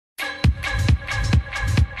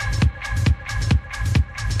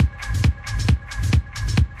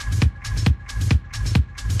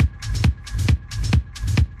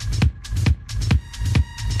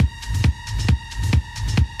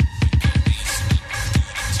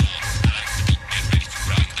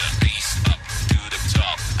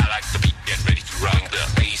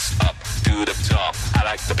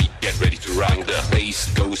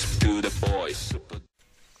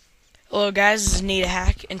Hello guys, this is Need a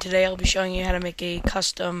Hack, and today I'll be showing you how to make a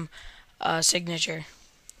custom signature.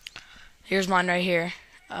 Here's mine right here,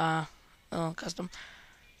 custom.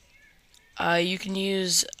 You can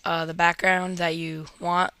use the background that you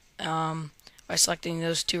want by selecting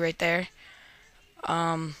those two right there.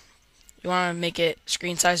 You want to make it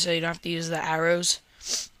screen size so you don't have to use the arrows.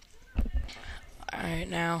 Alright,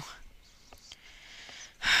 now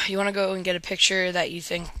you want to go and get a picture that you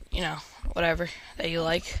think, whatever, that you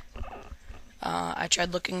like. I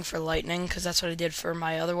tried looking for lightning because that's what I did for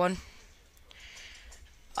my other one.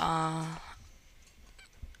 I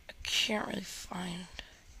can't really find.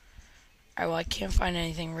 Alright, well, I can't find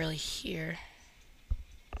anything really here.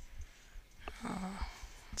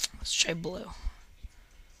 Let's try blue.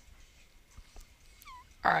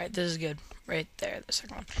 Alright, this is good. Right there, the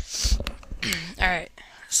second one. Alright,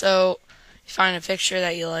 so you find a picture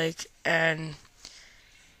that you like, and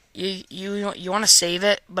you want to save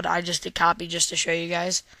it, but I just did copy just to show you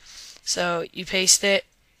guys. So you paste it,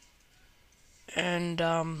 and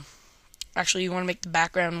actually you want to make the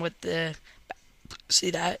background with the,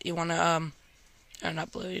 see that, you want to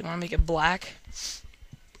not blue, you want to make it black,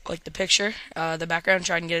 like the picture, the background,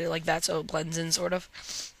 try and get it like that so it blends in sort of.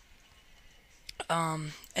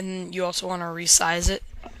 And you also want to resize it.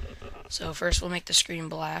 So first we'll make the screen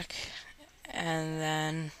black, and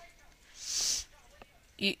then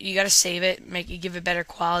you gotta save it, give it better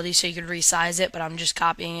quality so you can resize it, but I'm just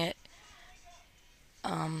copying it.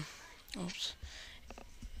 Oops.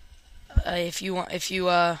 If you want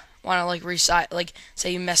to like resize, like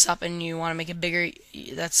say you mess up and you want to make it bigger,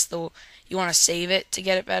 you want to save it to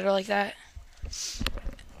get it better like that.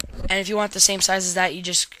 And if you want the same size as that, you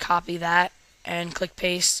just copy that and click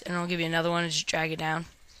paste, and it'll give you another one, and just drag it down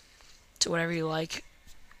to whatever you like.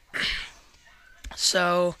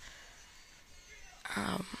 So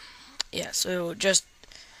yeah, so just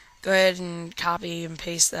go ahead and copy and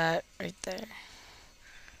paste that right there.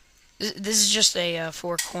 This is just a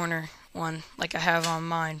four-corner one, like I have on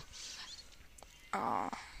mine.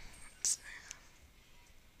 Alright,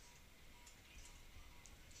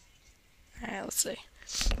 let's see.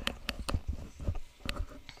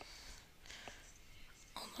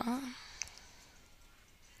 Hold on.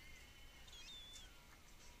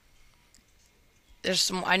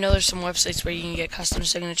 I know there's some websites where you can get custom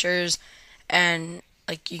signatures, and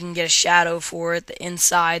like you can get a shadow for it, the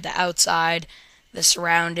inside, the outside, the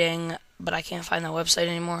surrounding, but I can't find that website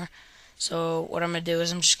anymore. So what I'm gonna do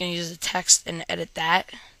is I'm just gonna use the text and edit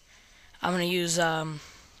that. I'm gonna use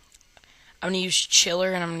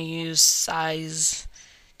chiller, and I'm gonna use size,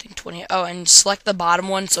 I think 20. Oh, and select the bottom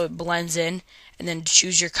one so it blends in, and then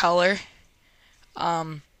choose your color.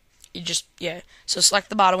 So select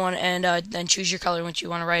the bottom one, and then choose your color which you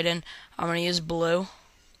want to write in. I'm gonna use blue,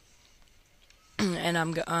 and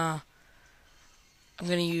I'm gonna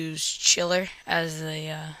use chiller as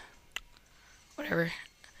the whatever.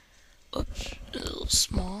 Oops, a little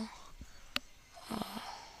small.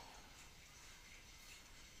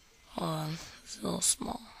 Hold on, it's a little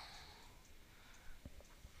small.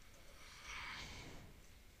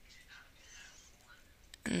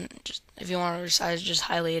 And just if you want to resize, just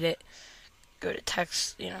highlight it, go to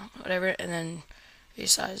text, whatever, and then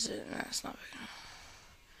resize it. And that's not big enough.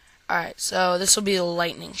 Alright, so this will be the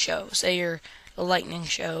lightning show. Say you're the lightning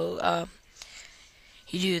show.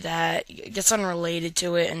 You do that. It gets unrelated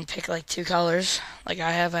to it and pick like two colors, like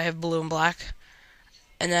I have. I have blue and black,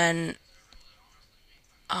 and then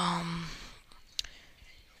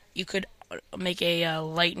you could make a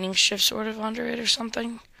lightning shift sort of under it or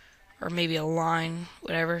something, or maybe a line,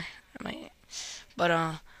 whatever.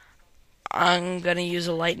 But I'm gonna use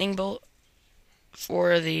a lightning bolt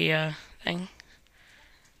for the thing.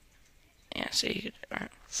 Yeah, so you could,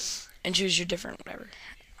 alright, and choose your different whatever.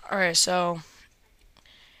 Alright, so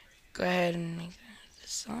go ahead and make the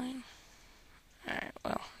design. Alright,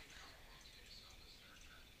 well,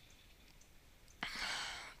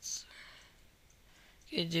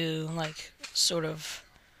 you could do like sort of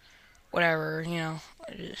whatever,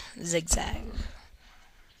 zigzag.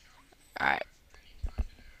 Alright.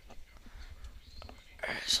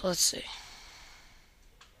 Alright, so let's see.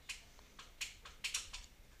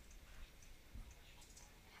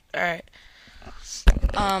 Alright.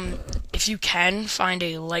 If you can find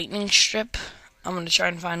a lightning strip, I'm gonna try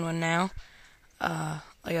and find one now.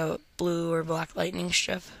 Like a blue or black lightning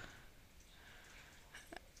strip.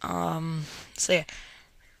 So yeah.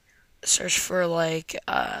 Search for like,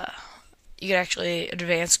 you could actually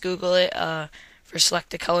advanced Google it, for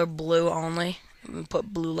select the color blue only. And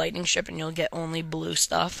put blue lightning strip and you'll get only blue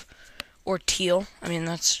stuff. Or teal. I mean,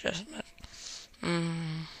 that's just,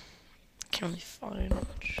 can't really find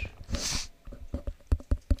much.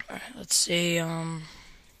 Alright, let's see,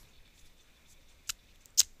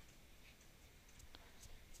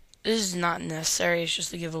 this is not necessary, it's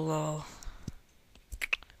just to give a little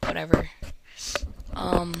whatever.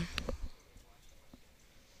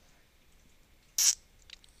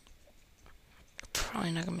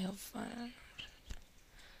 Probably not gonna be able to find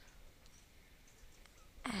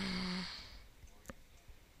it.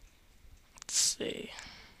 Let's see.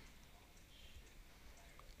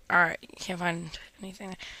 Alright, you can't find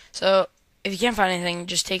anything. So, if you can't find anything,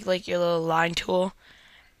 just take like your little line tool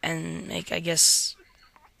and make, I guess,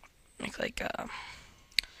 make like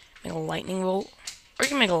make a lightning bolt. Or you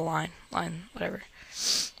can make a line, whatever.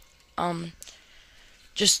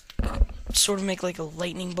 Just sort of make like a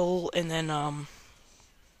lightning bolt and then,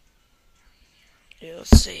 yeah, let's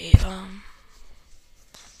see,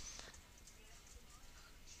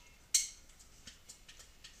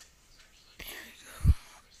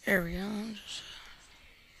 there we go.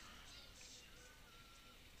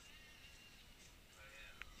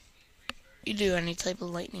 You do any type of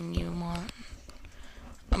lightning you want.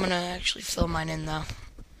 I'm gonna actually fill mine in though.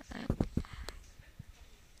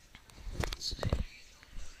 Let's see.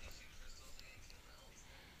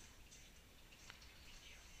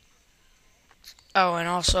 Oh, and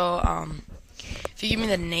also, if you give me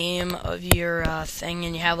the name of your thing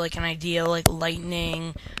and you have like an idea like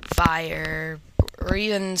lightning, fire, or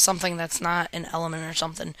even something that's not an element or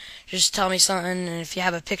something, just tell me something. And if you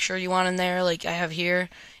have a picture you want in there, like I have here,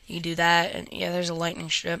 you can do that. And yeah, there's a lightning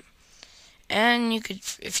strip. And you could,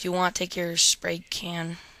 if you want, take your spray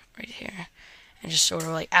can right here and just sort of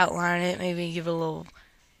like outline it. Maybe give it a little,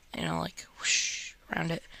 like whoosh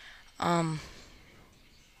around it.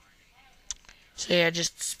 So yeah,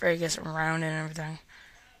 just spray, get some around it and everything.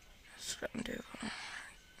 That's what I'm doing.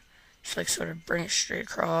 Just like sort of bring it straight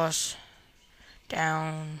across,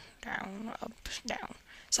 down, down, up, down,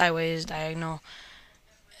 sideways, diagonal.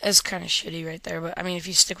 It's kind of shitty right there, but I mean, if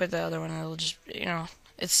you stick with the other one, it'll just,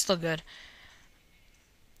 it's still good.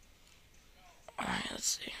 Alright,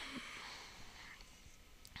 let's see.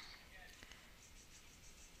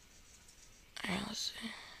 Alright, let's see.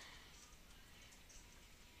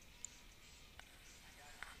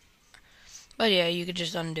 But yeah, you could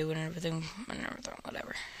just undo it and everything,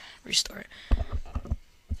 whatever. Restore it.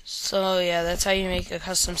 So yeah, that's how you make a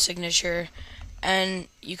custom signature. And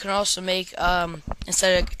you can also make,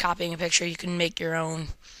 instead of copying a picture, you can make your own.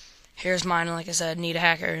 Here's mine, like I said, need a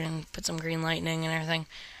hacker, and put some green lightning and everything.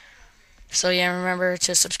 So yeah, remember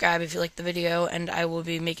to subscribe if you like the video, and I will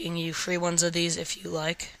be making you free ones of these if you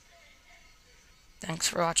like. Thanks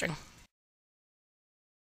for watching.